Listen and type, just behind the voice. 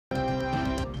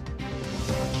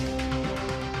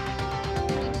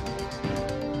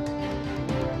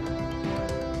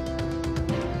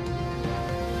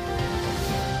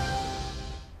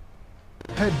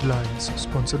Headlines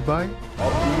sponsored by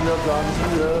अब दुनिया जानती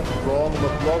है कौन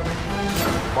मतलब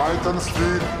Python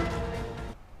street.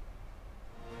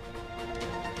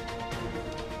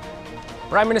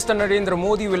 Prime Minister Narendra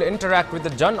Modi will interact with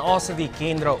the Jan Aushadhi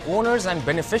Kendra owners and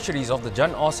beneficiaries of the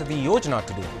Jan Aushadhi Yojana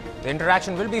today. The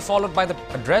interaction will be followed by the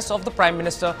address of the Prime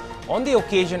Minister on the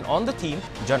occasion on the theme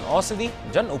Jan Aushadhi,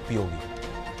 Jan Upyogi.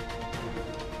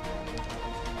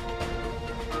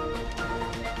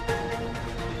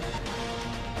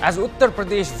 As Uttar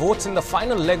Pradesh votes in the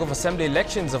final leg of assembly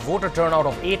elections, a voter turnout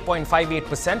of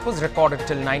 8.58% was recorded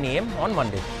till 9 am on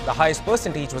Monday. The highest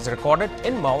percentage was recorded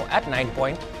in Mao at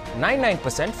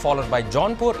 9.99%, followed by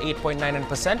Jaunpur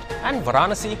 8.99% and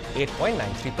Varanasi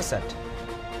 8.93%.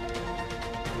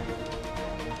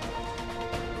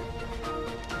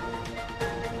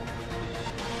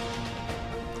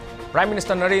 Prime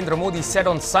Minister Narendra Modi said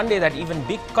on Sunday that even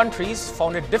big countries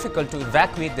found it difficult to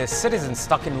evacuate their citizens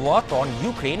stuck in war-torn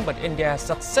Ukraine, but India has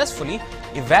successfully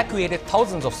evacuated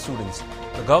thousands of students.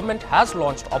 The government has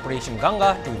launched Operation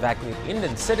Ganga to evacuate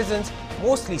Indian citizens,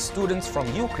 mostly students from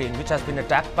Ukraine, which has been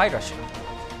attacked by Russia.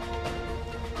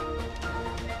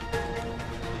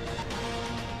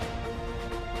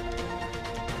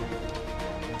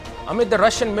 Amid the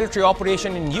Russian military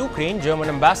operation in Ukraine, German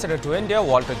ambassador to India,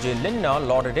 Walter J. Lindner,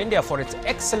 lauded India for its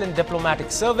excellent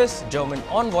diplomatic service. German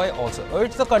envoy also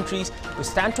urged the countries to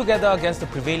stand together against the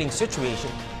prevailing situation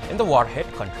in the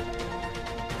war-hit country.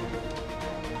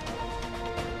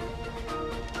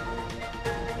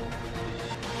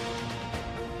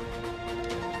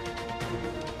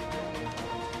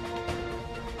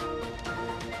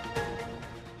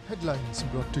 Headlines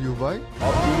brought to you by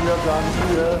अब दुनिया जानती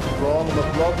है कौन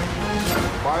मतलब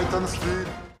Python street.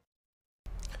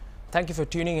 Thank you for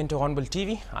tuning into Hornbill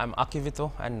TV. I'm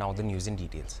Akivito and now the news in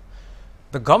details.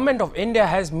 The government of India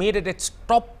has made it its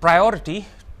top priority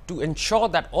to ensure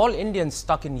that all Indians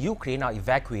stuck in Ukraine are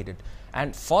evacuated.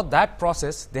 And for that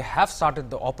process, they have started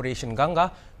the Operation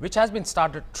Ganga, which has been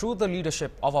started through the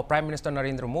leadership of our Prime Minister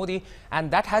Narendra Modi,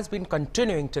 and that has been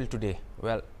continuing till today.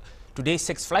 Well, today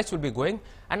 6 flights will be going.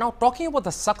 And now talking about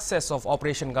the success of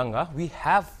Operation Ganga, we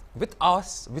have with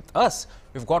us,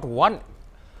 we've got one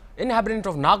inhabitant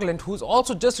of Nagaland who's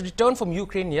also just returned from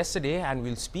Ukraine yesterday, and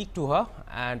we'll speak to her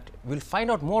and we'll find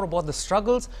out more about the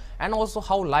struggles and also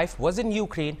how life was in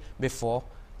Ukraine before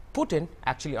Putin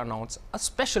actually announced a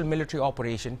special military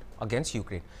operation against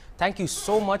Ukraine. Thank you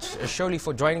so much, Shirley,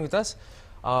 for joining with us.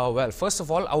 Well, first of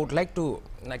all, I would like to,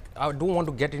 I don't want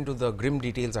to get into the grim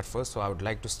details at first, so I would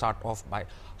like to start off by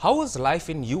how was life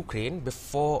in Ukraine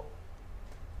before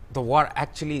the war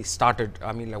actually started?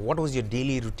 I mean, like, what was your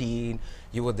daily routine?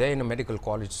 You were there in a medical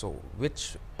college, so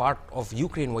which part of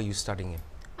Ukraine were you studying in?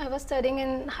 I was studying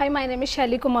in, hi, my name is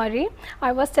Shelly Kumari.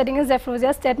 I was studying in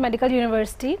Zaporozhye State Medical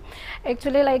University.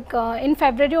 Actually, like in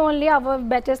February only, our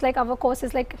batches, like our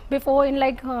courses, like before in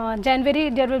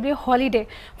January, there will be a holiday.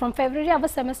 From February, our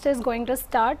semester is going to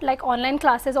start. Like online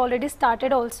classes already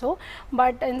started also,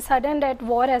 but in sudden that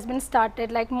war has been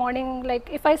started. Like morning, like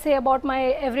if I say about my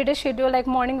everyday schedule, like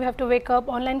morning we have to wake up,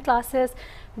 online classes,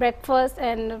 breakfast,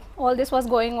 and all this was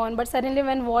going on. But suddenly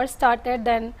when war started,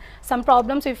 then some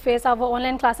problems we face. Our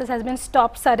online classes has been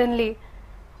stopped suddenly,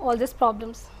 all these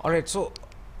problems. All right, so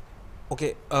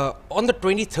okay, on the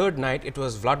 23rd night, it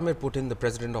was Vladimir Putin, the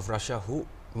president of Russia, who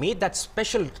made that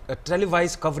special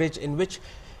televised coverage in which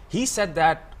he said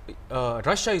that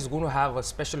Russia is going to have a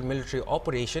special military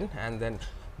operation. And then,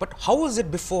 but how was it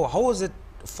before? How was it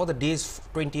for the days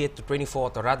 28th to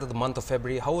 24th, or rather the month of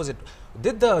February? How was it?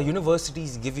 Did the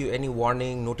universities give you any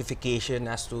warning, notification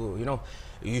as to, you know,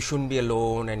 you shouldn't be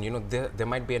alone, and you know there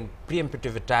might be a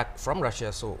preemptive attack from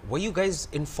Russia? So were you guys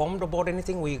informed about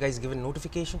anything? Were you guys given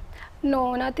notification?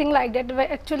 No, nothing like that.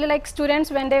 Actually, like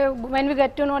students, when we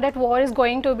get to know that war is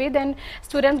going to be, then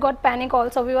students got panic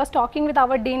also. We was talking with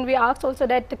our dean. We asked also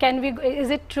that is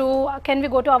it true? Can we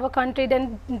go to our country?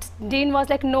 Then dean was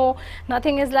like, no,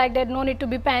 nothing is like that. No need to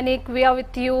be panic. We are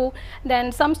with you.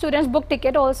 Then some students booked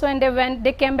ticket also, and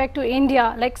they came back to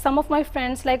India. Like some of my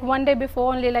friends, like one day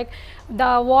before only, like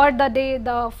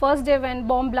the first day when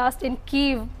bomb blast in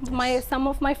Kiev, some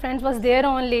of my friends was there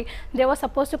only. They were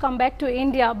supposed to come back to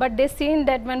India, but they seen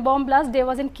that when bomb blast, they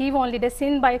was in Kiev only. They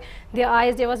seen by their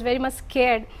eyes. They was very much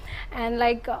scared, and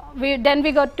like then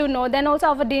we got to know. Then also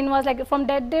our dean was like, from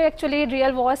that day actually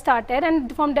real war started,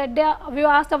 and from that day we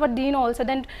asked our dean also.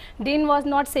 Then dean was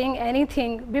not saying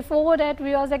anything. Before that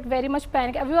we was like very much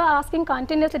panic. We were asking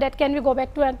continuously that can we go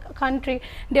back to a country.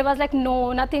 They was like,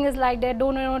 no, nothing is like that.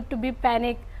 Don't know to be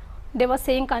panic. They were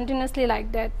saying continuously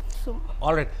like that. So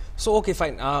all right. So okay,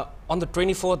 fine. On the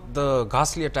 24th, the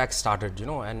ghastly attack started, you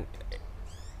know, and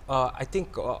I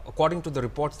think according to the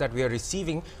reports that we are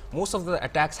receiving, most of the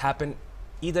attacks happen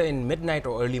either in midnight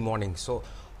or early morning. So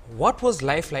what was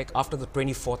life like after the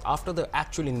 24th, after the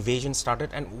actual invasion started,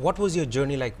 and what was your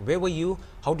journey like? Where were you?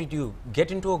 How did you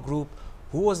get into a group?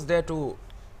 Who was there to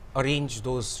arrange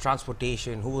those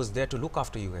transportation? Who was there to look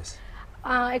after you guys?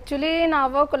 Actually, in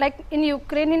our in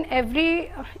Ukraine,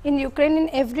 in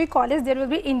every college there will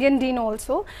be Indian dean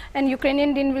also, and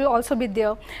Ukrainian dean will also be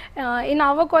there. In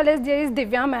our college there is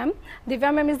Divya ma'am.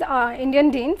 Divya ma'am is the Indian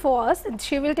dean for us.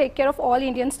 She will take care of all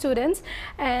Indian students,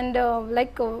 and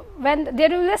when there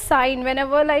will be a sign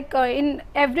whenever in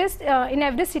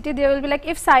every city there will be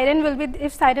if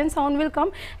siren sound will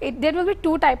come, there will be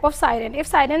two type of siren. If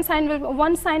siren sign will,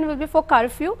 one sign will be for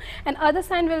curfew, and other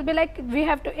sign will be we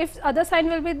have to, if other sign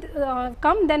will be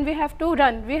come, then we have to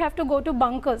run, we have to go to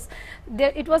bunkers.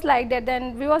 There it was like that.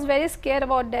 Then we was very scared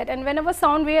about that, and whenever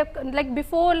sound we have,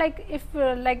 before if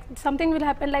something will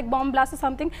happen like bomb blast or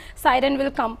something, siren will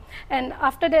come, and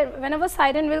after that whenever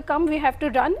siren will come we have to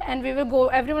run, and we will go,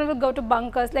 everyone will go to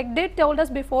bunkers. They told us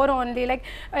before only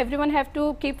everyone have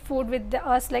to keep food with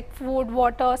us, food,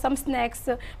 water, some snacks,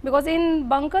 because in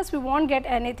bunkers we won't get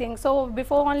anything. So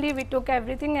before only we took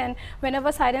everything, and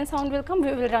whenever siren sound will come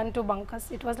we will run to bunkers.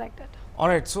 It was like that. All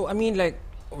right. So I mean,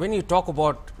 when you talk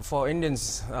about, for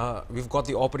Indians, we've got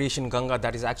the Operation Ganga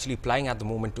that is actually plying at the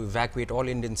moment to evacuate all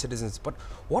Indian citizens. But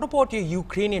what about your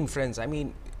Ukrainian friends? I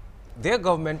mean, their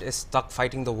government is stuck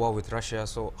fighting the war with Russia.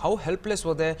 So how helpless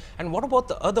were they? And what about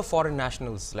the other foreign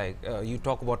nationals, you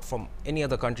talk about from any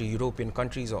other country, European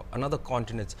countries or another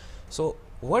continents? So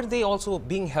were they also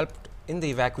being helped in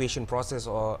the evacuation process,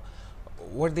 or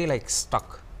were they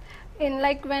stuck? In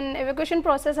when evacuation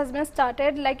process has been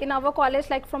started, in our college,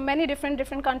 from many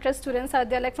different countries students are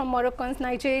there, from Moroccans,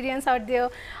 Nigerians are there,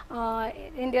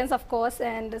 Indians of course,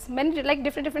 and many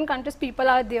different countries people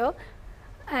are there.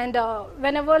 And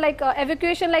whenever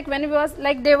evacuation, when we was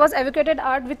they was evacuated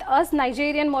out with us,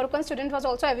 Nigerian, Moroccan student was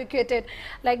also evacuated.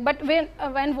 But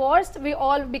when wars, we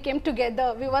all became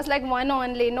together. We was one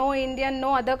only, no Indian,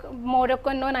 no other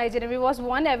Moroccan, no Nigerian. We was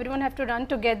one. Everyone have to run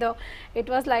together. It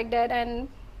was like that. And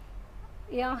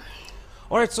yeah.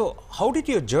 All right. So how did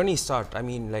your journey start? I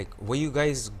mean, were you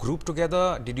guys grouped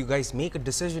together? Did you guys make a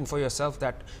decision for yourself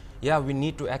that, yeah, we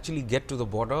need to actually get to the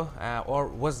border? Or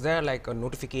was there a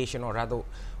notification, or rather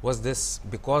was this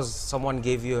because someone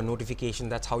gave you a notification,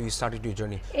 that's how you started your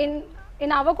journey?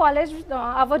 In our college,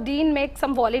 our dean made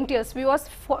some volunteers.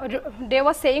 They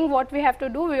were saying what we have to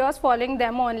do. We was following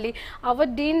them only. Our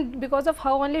dean, because of her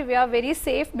only, we are very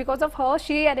safe. Because of her,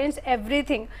 she arranged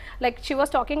everything. She was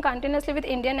talking continuously with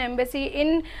Indian embassy.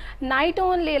 In night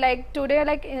only, today,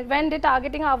 when they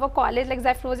targeting our college,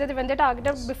 Zafrozia, when they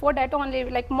targeted, before that only,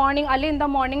 morning, early in the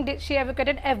morning, she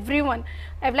evacuated everyone.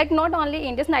 Not only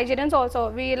Indians, Nigerians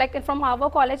also. We from our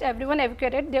college, everyone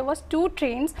evacuated. There was two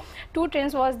trains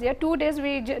was there. 2 days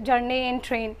we journey in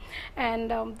train, and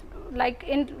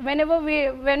when we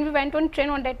went on train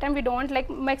on that time, we don't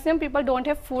maximum people don't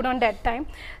have food on that time.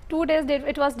 2 days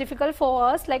it was difficult for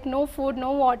us, no food,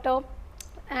 no water.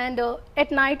 And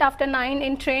at night after 9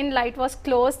 in train, light was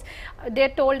closed. They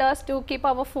told us to keep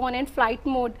our phone in flight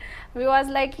mode. We was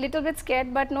little bit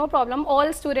scared, but no problem.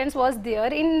 All students was there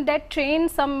in that train.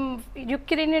 Some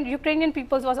Ukrainian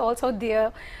peoples was also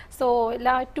there. So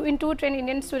in 2 train,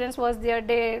 Indian students was there.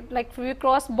 They we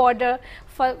crossed border,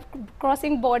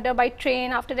 crossing border by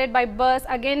train. After that by bus,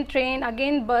 again train,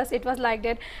 again bus. It was like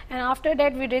that. And after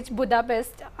that we reached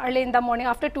Budapest early in the morning.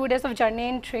 After 2 days of journey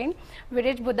in train, we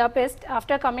reached Budapest.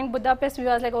 After coming Budapest, we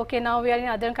was okay, now we are in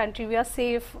other country, we are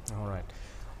safe.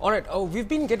 All right. We've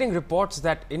been getting reports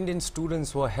that Indian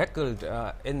students were heckled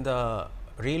in the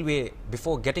railway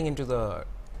before getting into the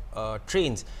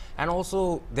trains, and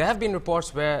also there have been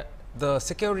reports where the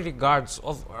security guards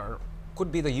of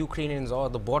could be the Ukrainians or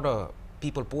the border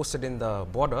people posted in the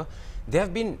border. There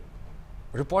have been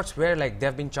reports where they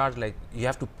have been charged you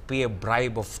have to pay a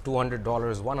bribe of $200,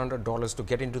 $100 to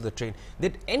get into the train.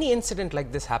 Did any incident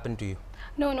like this happen to you?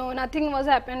 No, nothing was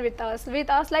happened with us. With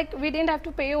us, we didn't have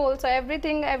to pay also.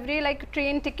 Everything, every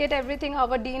train ticket, everything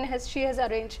our dean she has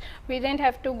arranged. We didn't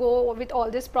have to go with all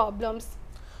these problems.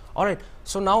 All right.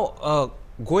 So now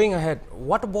going ahead,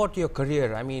 what about your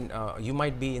career? I mean, you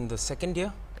might be in the second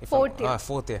year?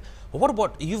 Fourth year. What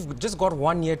about, you've just got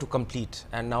 1 year to complete,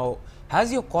 and now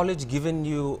has your college given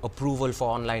you approval for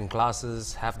online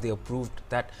classes? Have they approved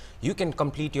that you can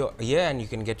complete your year and you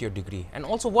can get your degree? And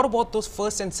also, what about those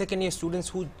first and second year students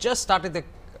who just started their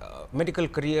medical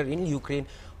career in Ukraine?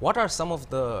 What are some of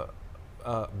the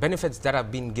benefits that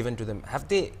have been given to them? Have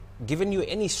they given you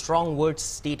any strong words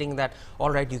stating that,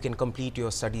 all right, you can complete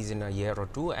your studies in a year or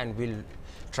two and we'll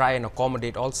try and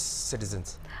accommodate all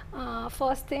citizens?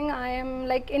 First thing, I am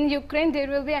like in Ukraine there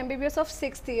will be MBBS of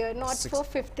 6th year, not for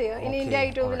 5th year. In India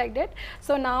it will be like that.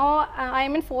 So now I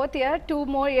am in 4th year, 2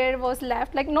 more year was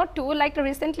left, like not 2, like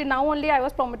recently now only I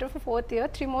was promoted for 4th year,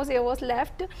 3 more year was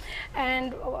left.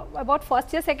 And about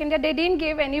 1st year, 2nd year they didn't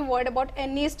give any word about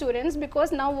any students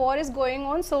because now war is going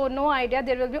on, so no idea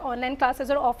there will be online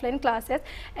classes or offline classes.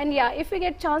 And yeah, if we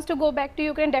get chance to go back to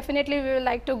Ukraine, definitely we will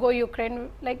like to go Ukraine.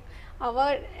 Like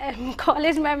our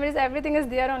college memories, everything is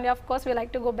there only. Of course, we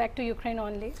like to go back to Ukraine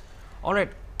only. All right.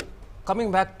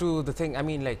 Coming back to the thing, I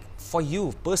mean, like for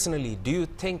you personally, do you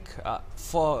think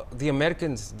for the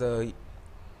Americans, the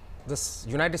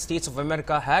United States of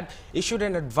America had issued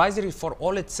an advisory for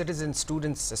all its citizens,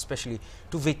 students especially,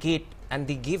 to vacate, and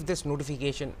they gave this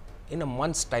notification in a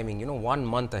month's timing, you know, 1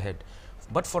 month ahead.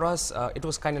 But for us, it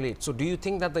was kind of late. So do you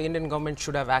think that the Indian government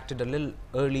should have acted a little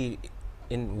early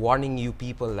in warning you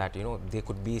people that, you know, there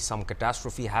could be some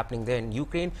catastrophe happening there in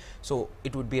Ukraine, so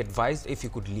it would be advised if you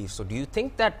could leave? So do you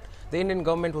think that the Indian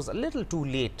government was a little too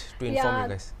late to inform you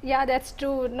guys? Yeah, that's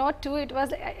true. Not too. It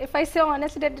was, if I say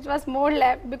honestly, that it was more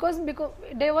late because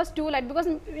there was too late, because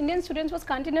Indian students was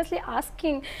continuously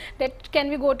asking that can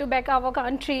we go to back our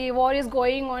country, war is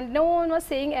going on. No one was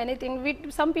saying anything.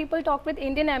 Some people talked with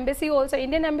Indian embassy also.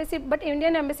 Indian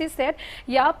embassy said,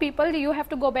 yeah, people, you have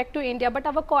to go back to India. But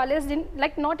our college didn't,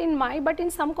 like not in my, but in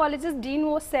some colleges, dean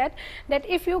was said that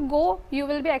if you go, you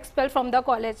will be expelled from the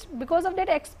college. Because of that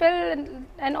expel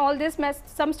and all this mess,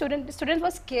 some students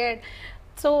were scared.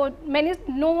 So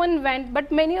no one went,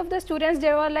 but many of the students,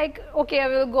 they were like, okay, I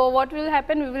will go, what will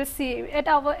happen, we will see.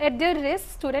 At their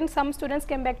risk, some students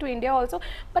came back to India also,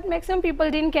 but maximum people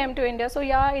didn't came to India. So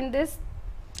yeah, in this.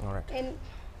 All right.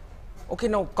 Okay,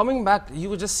 now coming back,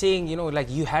 you were just saying, you know, like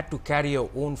you had to carry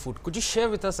your own food. Could you share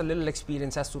with us a little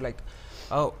experience as to like,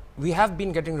 we have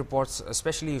been getting reports,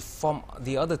 especially from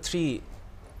the other three,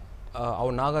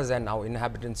 our Nagas and our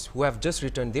inhabitants who have just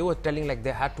returned. They were telling like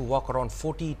they had to walk around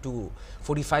 40 to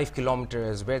 45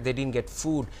 kilometers where they didn't get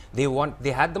food.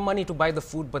 They had the money to buy the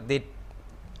food, but the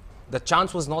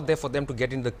chance was not there for them to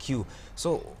get in the queue.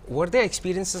 So were there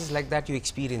experiences like that you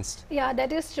experienced? Yeah,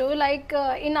 that is true. Like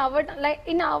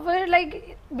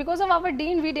because of our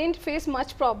dean, we didn't face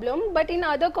much problem. But in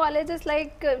other colleges,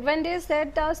 like when they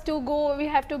said us to go, we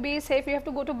have to be safe, we have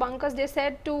to go to bunkers, they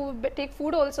said to take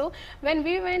food also. When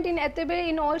we went in Ethebe,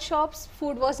 in all shops,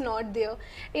 food was not there.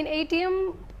 In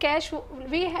ATM, cash,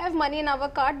 we have money in our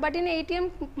card, but in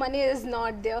ATM, money is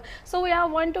not there. So yeah,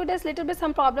 1-2 days, little bit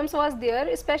some problems was there,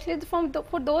 especially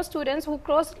for those students who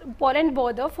crossed Poland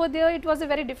border. For there, it was a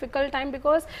very difficult time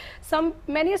because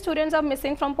many students are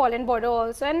missing from Poland border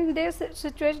also, and they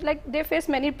situation like they face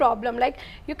many problems. Like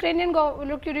Ukrainian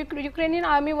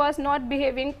army was not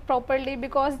behaving properly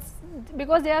because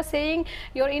they are saying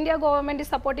your India government is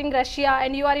supporting Russia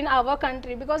and you are in our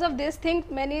country. Because of this thing,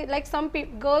 many like some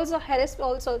girls are harassed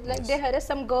also. Like yes, they harassed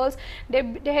some girls. They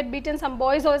had beaten some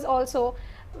boys also.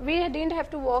 We didn't have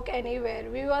to walk anywhere.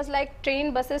 We was like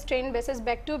train buses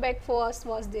back to back for us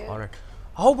was there. All right.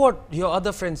 How about your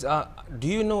other friends? Do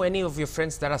you know any of your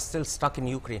friends that are still stuck in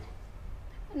Ukraine?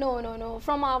 No.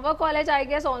 From our college, I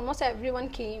guess almost everyone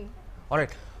came. All right.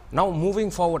 Now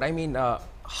moving forward, I mean,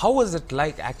 how was it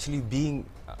like actually being,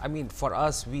 I mean, for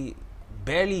us, we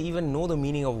barely even know the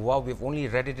meaning of war. We've only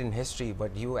read it in history,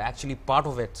 but you were actually part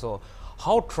of it. So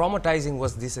how traumatizing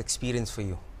was this experience for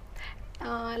you?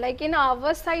 Like in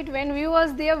our side, when we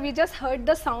was there, we just heard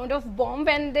the sound of bomb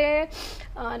when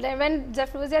when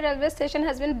Zaporozhye railway station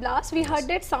has been blast. We heard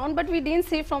that sound, but we didn't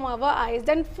see from our eyes.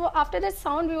 Then after that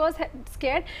sound, we was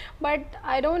scared. But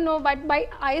I don't know, but by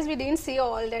eyes we didn't see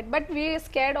all that. But we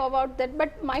scared about that.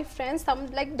 But my friends,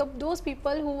 those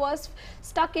people who was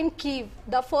stuck in Kiev,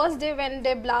 the first day when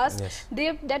they blast,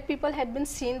 yes, that people had been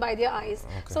seen by their eyes.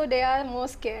 Okay. So they are more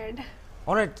scared.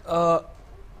 All right.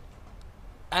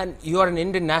 And you are an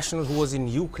Indian national who was in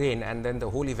Ukraine, and then the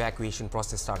whole evacuation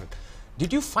process started.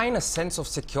 Did you find a sense of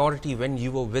security when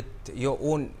you were with your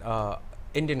own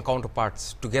Indian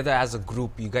counterparts together as a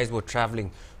group? You guys were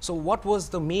traveling. So what was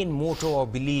the main motto or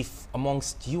belief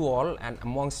amongst you all and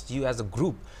amongst you as a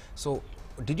group? So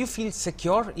did you feel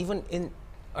secure even in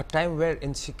a time where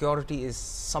insecurity is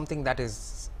something that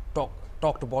is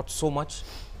talked about so much?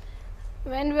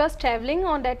 When we was traveling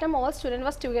on that time, all students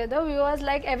was together. We was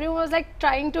like, everyone was like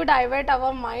trying to divert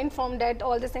our mind from that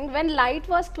all this thing. When light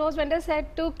was closed, when they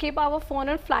said to keep our phone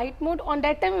on flight mode, on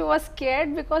that time we was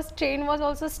scared because train was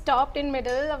also stopped in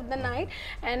middle of the night,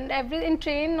 and in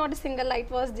train not a single light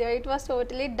was there. It was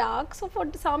totally dark. So for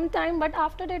some time, but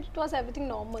after that it was everything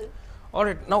normal. All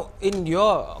right. Now, in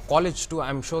your college too,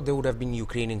 I'm sure there would have been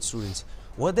Ukrainian students.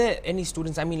 Were there any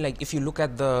students? I mean, like if you look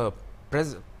at the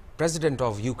president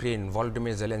of Ukraine,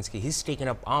 Volodymyr Zelensky, he's taken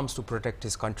up arms to protect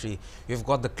his country. We've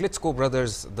got the Klitschko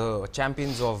brothers, the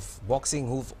champions of boxing,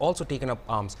 who've also taken up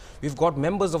arms. We've got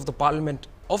members of the parliament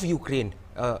of Ukraine.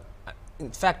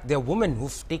 In fact, there are women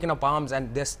who've taken up arms,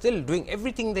 and they're still doing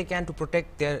everything they can to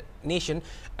protect their nation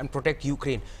and protect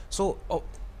Ukraine. So,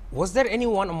 was there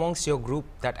anyone amongst your group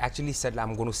that actually said,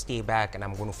 I'm going to stay back and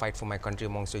I'm going to fight for my country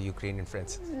amongst your Ukrainian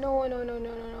friends? No.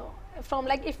 From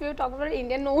like, if you talk about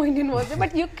Indian, no Indian was there,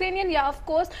 but Ukrainian, yeah, of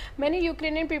course, many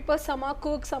Ukrainian people, some are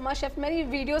cooks, some are chefs, many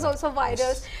videos also viral,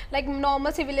 Yes. like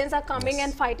normal civilians are coming Yes.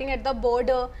 and fighting at the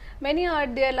border. Many are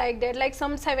there like that, like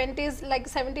some 70s, like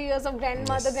 70 years of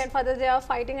grandmother, Yes. grandfather, they are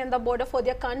fighting at the border for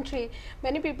their country.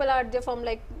 Many people are there from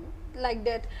like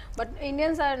that, but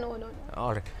Indians are no.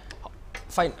 All right.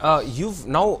 Fine. You've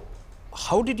now,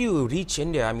 how did you reach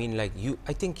India? I mean, like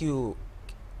I think you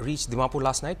reached Dimapur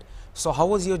last night. So how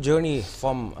was your journey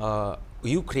from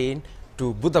Ukraine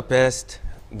to Budapest,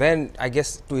 then I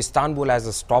guess to Istanbul as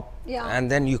a stop, Yeah. and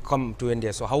then you come to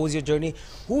India? So how was your journey?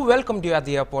 Who welcomed you at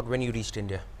the airport when you reached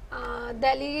India?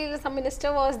 Delhi, some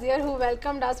minister was there who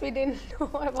welcomed us. We didn't know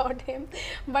about him,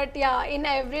 but yeah, in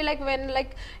every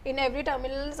in every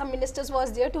terminal, some ministers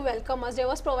was there to welcome us. They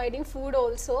was providing food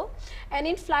also, and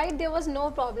in flight there was no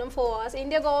problem for us.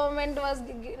 India government was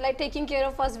like taking care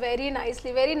of us very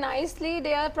nicely, very nicely.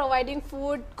 They are providing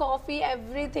food, coffee,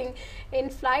 everything. In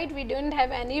flight, we didn't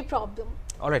have any problem.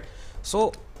 All right.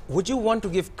 So would you want to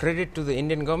give credit to the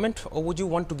Indian government, or would you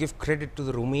want to give credit to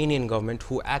the Romanian government,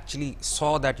 who actually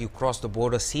saw that you crossed the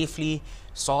border safely,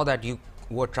 saw that you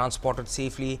were transported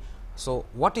safely? So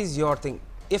what is your thing?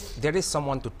 If there is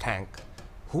someone to thank,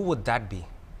 who would that be?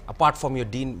 Apart from your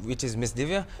dean, which is Miss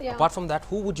Divya, Yeah. apart from that,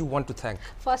 who would you want to thank?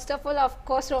 First of all, of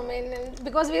course, Romanian,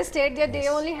 because we stayed there, they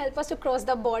Yes. only help us to cross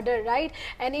the border, right?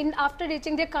 And after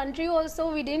reaching their country also,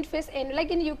 we didn't face any,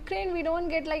 like in Ukraine, we don't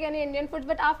get like any Indian food,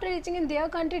 but after reaching in their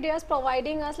country, they are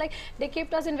providing us, like they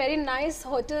kept us in very nice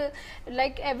hotel,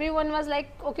 like everyone was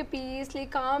like, okay, peacefully,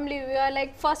 calmly. We are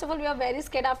like, first of all, we are very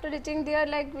scared. After reaching there,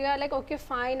 like we are like, okay,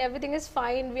 fine, everything is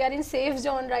fine. We are in safe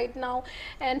zone right now,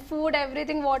 and food,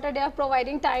 everything, water, they are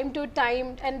providing time to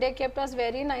time, and they kept us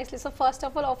very nicely. So first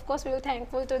of all, of course, we will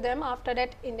thankful to them. After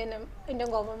that, Indian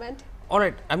government. All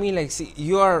right. I mean, like, see,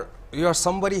 you are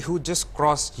somebody who just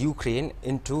crossed Ukraine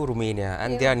into Romania,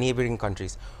 and they Yeah. are neighboring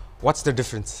countries. What's the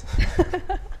difference?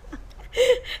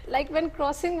 Like when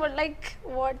crossing, like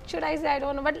what should I say? I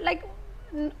don't know, but like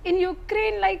in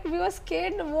Ukraine, like we were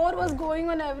scared, the war was going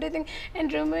on, everything.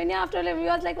 And Romania, after like, we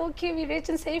was like, okay, we reached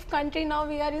in safe country now,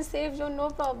 we are in safe zone, no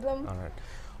problem. All right.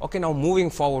 Okay, now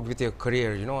moving forward with your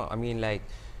career, you know, I mean, like,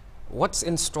 what's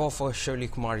in store for Shirley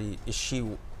Kumari?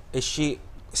 Is she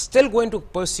still going to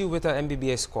pursue with her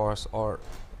MBBS course, or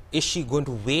is she going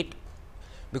to wait?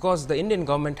 Because the Indian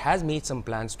government has made some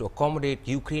plans to accommodate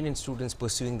Ukrainian students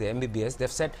pursuing the MBBS.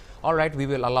 They've said, all right, we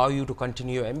will allow you to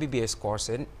continue your MBBS course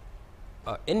in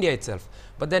India itself.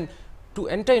 But then to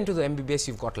enter into the MBBS,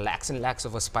 you've got lakhs and lakhs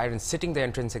of aspirants sitting the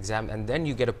entrance exam, and then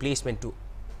you get a placement to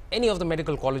any of the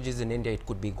medical colleges in India. It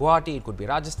could be Guwahati, it could be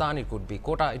Rajasthan, it could be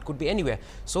Kota, it could be anywhere.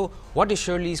 So what is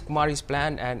Shirley Kumari's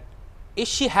plan, and is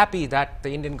she happy that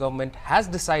the Indian government has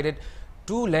decided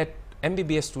to let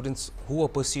MBBS students who are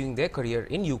pursuing their career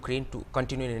in Ukraine to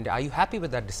continue in India? Are you happy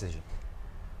with that decision?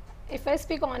 If I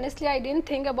speak honestly, I didn't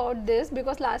think about this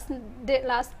because last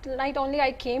night only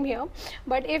I came here.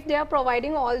 But if they are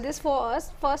providing all this for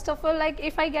us, first of all, like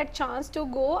if I get chance to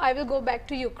go, I will go back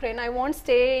to Ukraine. I won't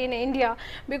stay in India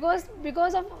because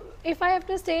of, if I have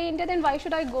to stay in India, then why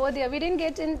should I go there? We didn't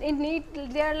get in need.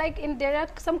 There are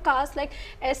some castes like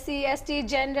SC, ST,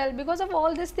 general. Because of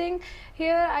all this thing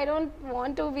here, I don't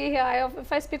want to be here.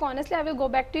 If I speak honestly, I will go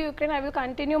back to Ukraine. I will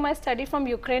continue my study from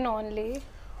Ukraine only.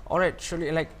 All right,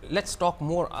 Shirley, like, let's talk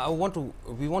more.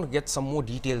 We want to get some more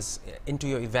details into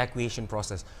your evacuation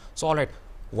process. So, all right,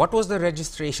 What was the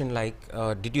registration like?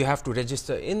 Did you have to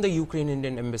register in the Ukraine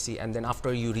Indian Embassy, and then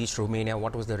after you reached Romania,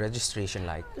 what was the registration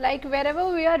like? Like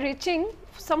wherever we are reaching,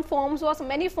 some forms was,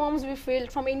 many forms we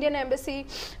filled from Indian Embassy,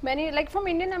 many, like from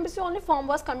Indian Embassy only form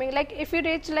was coming. Like if we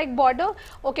reach like border,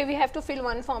 okay, we have to fill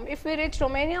one form. If we reach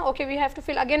Romania, okay, we have to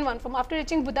fill again one form. After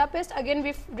reaching Budapest, again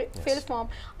we fill form.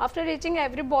 After reaching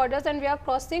every borders and we are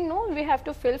crossing, no, we have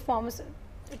to fill forms.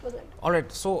 It was like that. All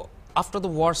right, so after the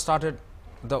war started,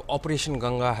 the Operation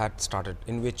Ganga had started,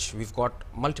 in which we've got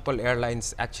multiple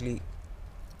airlines actually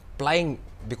flying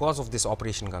because of this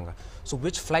Operation Ganga. So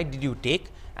which flight did you take,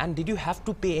 and did you have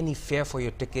to pay any fare for your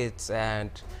tickets,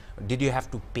 and did you have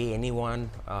to pay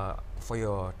anyone for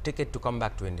your ticket to come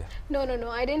back to India? No,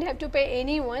 I didn't have to pay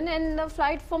anyone, and the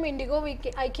flight from Indigo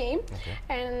I came,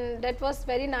 and that was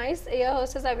very nice. Air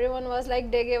hostess, everyone was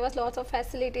like, they gave us lots of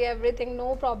facility, everything,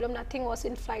 no problem, nothing was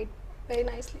in flight, very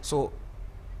nicely.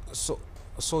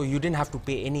 So you didn't have to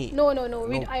pay any? No.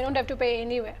 I don't have to pay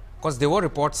anywhere. Because there were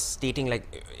reports stating,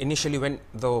 like, initially when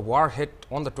the war hit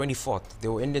on the 24th,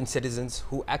 there were Indian citizens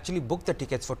who actually booked the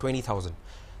tickets for 20,000.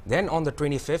 Then on the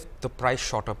 25th, the price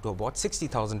shot up to about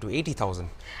 60,000 to 80,000.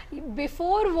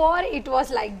 Before war, it was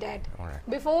like that. Alright.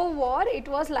 Before war, it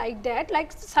was like that.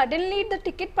 Like suddenly, the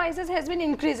ticket prices has been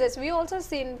increases. We also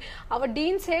seen, our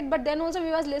dean said, but then also we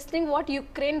was listening what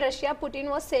Ukraine, Russia, Putin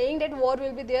was saying, that war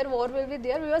will be there, war will be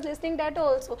there. We was listening that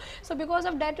also. So because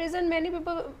of that reason, many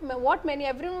people,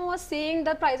 everyone was seeing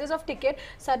the prices of ticket.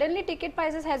 Suddenly, ticket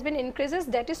prices has been increases.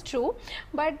 That is true,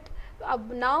 but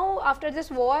now after this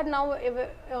war, now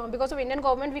because of Indian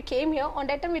government we came here. On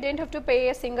that time we didn't have to pay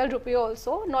a single rupee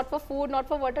also, not for food, not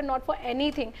for water, not for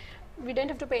anything. We didn't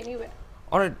have to pay anywhere.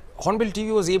 Alright, Hornbill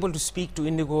TV was able to speak to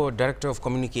Indigo Director of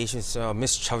Communications,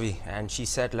 Ms. Chavi, and she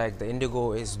said like the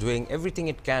Indigo is doing everything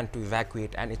it can to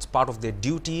evacuate, and it's part of their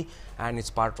duty and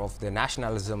it's part of their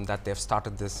nationalism that they've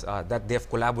started this, that they've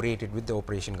collaborated with the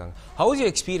Operation Ganga. How was your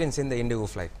experience in the Indigo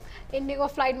flight? Indigo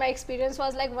flight, my experience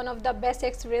was like one of the best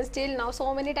experience till now.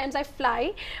 So many times I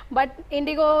fly, but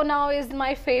Indigo now is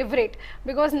my favorite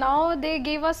because now they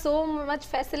give us so much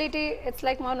facility. It's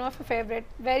like one of my favorite.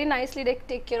 Very nicely they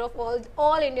take care of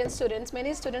all Indian students.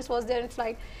 Many students was there in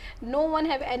flight. No one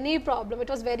have any problem. It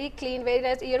was very clean, very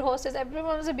nice. Air hostess,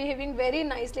 everyone was behaving very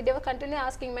nicely. They were continually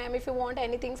asking, ma'am, if you want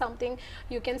anything, something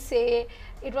you can say.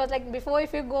 It was like before,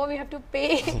 if you go, we have to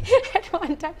pay at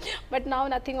one time, but now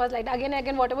nothing was like that.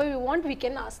 Again, whatever we want, we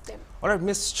can ask them. All right,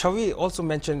 Ms. Chavi also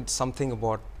mentioned something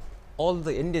about all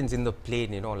the Indians in the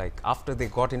plane, you know, like after they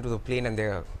got into the plane and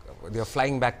they're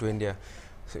flying back to India,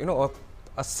 so, you know,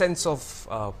 a sense of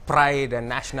pride and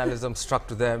nationalism struck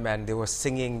to them, and they were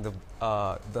singing the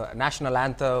national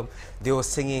anthem, they were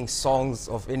singing songs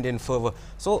of Indian fervor.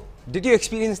 So did you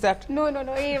experience that? No.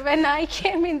 When I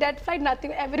came in that flight,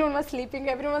 nothing. Everyone was sleeping.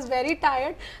 Everyone was very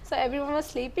tired. So everyone was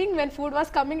sleeping. When food was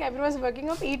coming, everyone was waking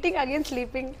up, eating, again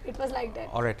sleeping. It was like that.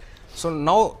 All right. So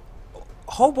now,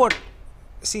 how about,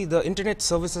 see, the internet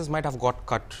services might have got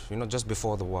cut, you know, just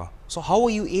before the war. So how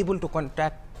were you able to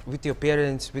contact with your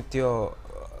parents, with your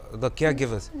the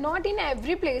caregivers? Not in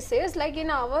every places, like in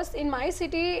ours, in my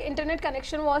city, internet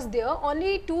connection was there.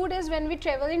 Only 2 days when we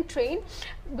travel in train,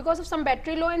 because of some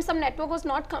battery low and some network was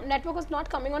not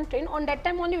coming on train. On that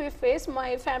time only we faced,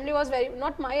 my family was very,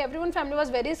 not my, everyone family was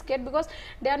very scared because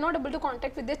they are not able to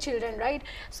contact with their children, right?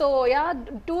 So yeah,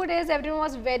 2 days everyone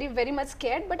was very much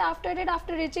scared. But after that,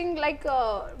 after reaching like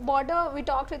border, we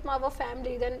talked with our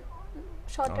family, then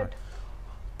sorted.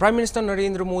 Prime Minister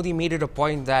Narendra Modi made it a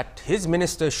point that his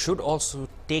ministers should also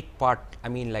take part, I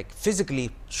mean like physically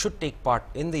should take part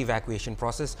in the evacuation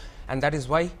process, and that is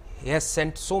why he has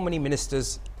sent so many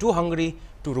ministers to Hungary,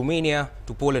 to Romania,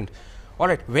 to Poland.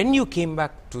 Alright, when you came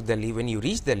back to Delhi, when you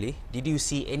reached Delhi, did you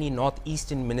see any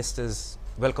northeastern ministers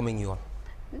welcoming you on?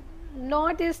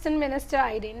 Northeastern minister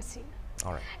I didn't see.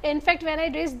 All right. In fact, when I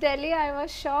reached Delhi, I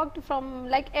was shocked. From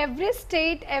like every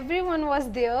state, everyone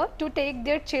was there to take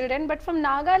their children, but from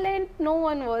Nagaland, no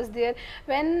one was there.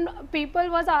 When people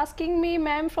was asking me,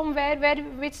 ma'am, from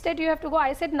which state you have to go,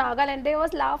 I said Nagaland. They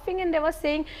was laughing and they was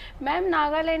saying, ma'am,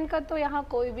 Nagaland ka to yahan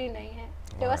koi bhi nahi hai.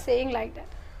 They were saying like that.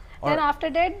 Then after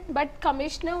that, but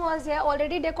commissioner was there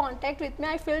already. They contact with me.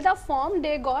 I filled the form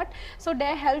they got, so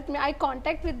they helped me. I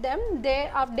contact with them.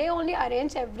 They only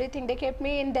arrange everything. They kept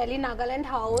me in Delhi Nagaland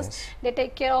house. Yes. They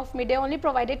take care of me. They only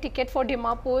provided ticket for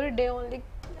Dimapur. They only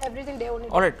everything. They only.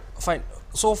 All right, fine.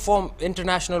 So from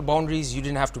international boundaries, you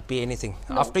didn't have to pay anything.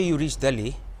 No. After you reached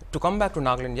Delhi, to come back to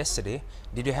Nagaland yesterday,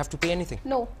 did you have to pay anything?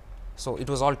 No. So it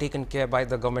was all taken care by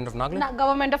the government of Nagaland.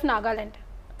 Government of Nagaland.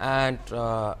 And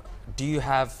do you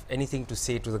have anything to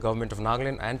say to the government of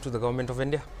Nagaland and to the government of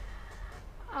India?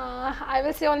 I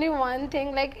will say only one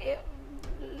thing, like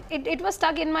it was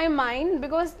stuck in my mind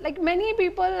because like many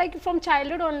people, like from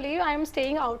childhood only I am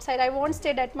staying outside. I won't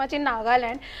stay that much in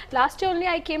Nagaland. Last year only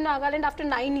I came Nagaland after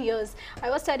 9 years. I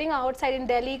was studying outside in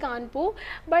Delhi, Kanpur,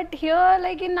 but here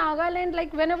like in Nagaland,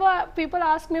 like whenever people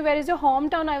ask me where is your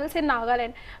hometown, I will say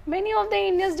Nagaland. Many of the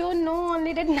Indians don't know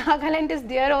only that Nagaland is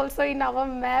there also in our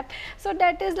map. So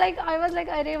that is like, I was like,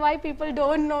 array, why people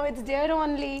don't know it's there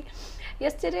only.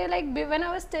 Yesterday, like when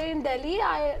I was staying in Delhi,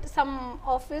 some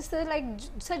officer, like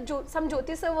some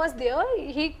Jyoti sir was there.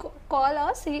 He called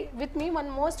us. With me, one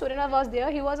more student was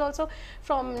there. He was also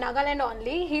from Nagaland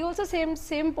only. He also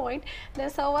same point.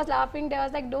 Then sir was laughing. They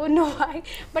was like, don't know why,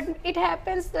 but it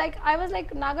happens. Like I was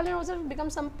like, Nagaland also become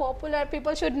some popular.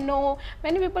 People should know.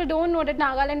 Many people don't know that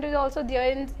Nagaland is also there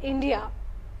in India.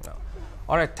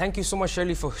 All right, thank you so much,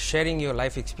 Shirley, for sharing your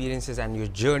life experiences and your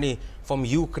journey from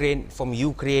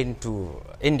Ukraine to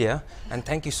India. And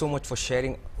thank you so much for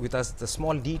sharing with us the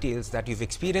small details that you've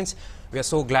experienced. We are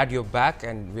so glad you're back,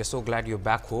 and we are so glad you're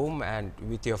back home and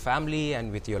with your family and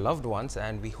with your loved ones.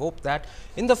 And we hope that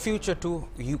in the future too,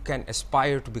 you can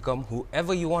aspire to become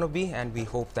whoever you want to be. And we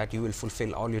hope that you will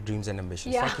fulfill all your dreams and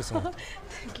ambitions. Yeah. Thank you so much.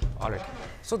 Thank you. All right.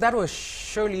 So that was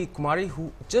Shirley Kumari,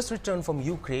 who just returned from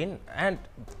Ukraine. And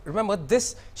remember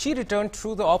this, she returned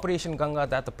through the Operation Ganga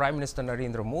that the Prime Minister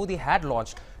Narendra Modi had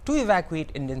launched to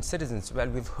evacuate Indian citizens. Well,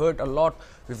 we've heard a lot.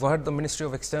 We've heard the Ministry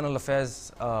of External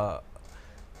Affairs,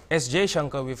 S. J.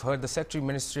 Shankar. We've heard the Secretary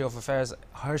Ministry of Affairs,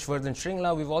 Harshvardhan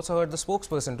Shringla. We've also heard the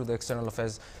spokesperson to the External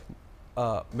Affairs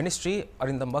Ministry,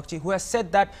 Arindam Bagchi, who has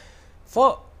said that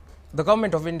for the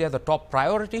government of India, the top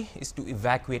priority is to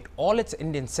evacuate all its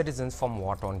Indian citizens from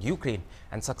war-torn Ukraine.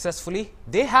 And successfully,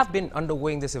 they have been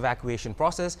undergoing this evacuation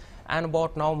process, and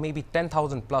about now maybe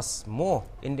 10,000 plus more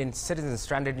Indian citizens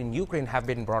stranded in Ukraine have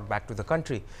been brought back to the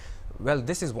country. Well,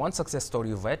 this is one success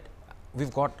story of it.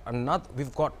 We've got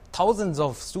thousands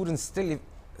of students still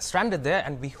stranded there,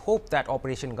 and we hope that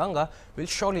Operation Ganga will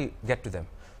surely get to them.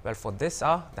 Well, for this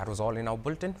hour, that was all in our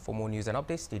bulletin. For more news and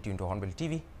updates, stay tuned to Hornbill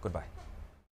TV. Goodbye.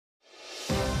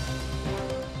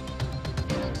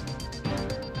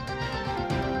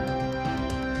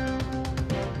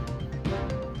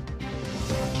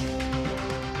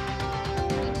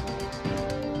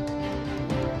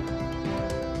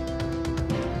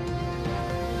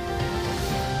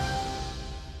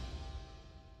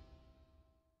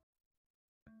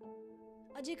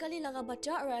 আজিকালি laga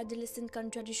bacha or adolescent kan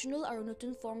traditional or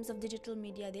notun forms of digital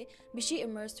media de bishi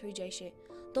immersed hui jaise.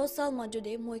 10 saal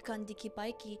majode moi kan dikhi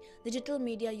pai ki digital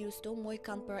media use to moi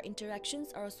kan para interactions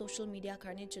or social media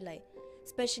karne chulai.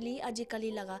 Especially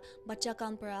আজিকালি laga bacha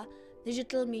kan para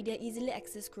digital media easily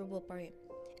access krobo pare.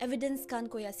 Evidence kan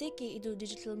koi ase ki idu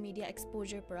digital media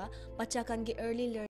exposure para bacha kan ge early learning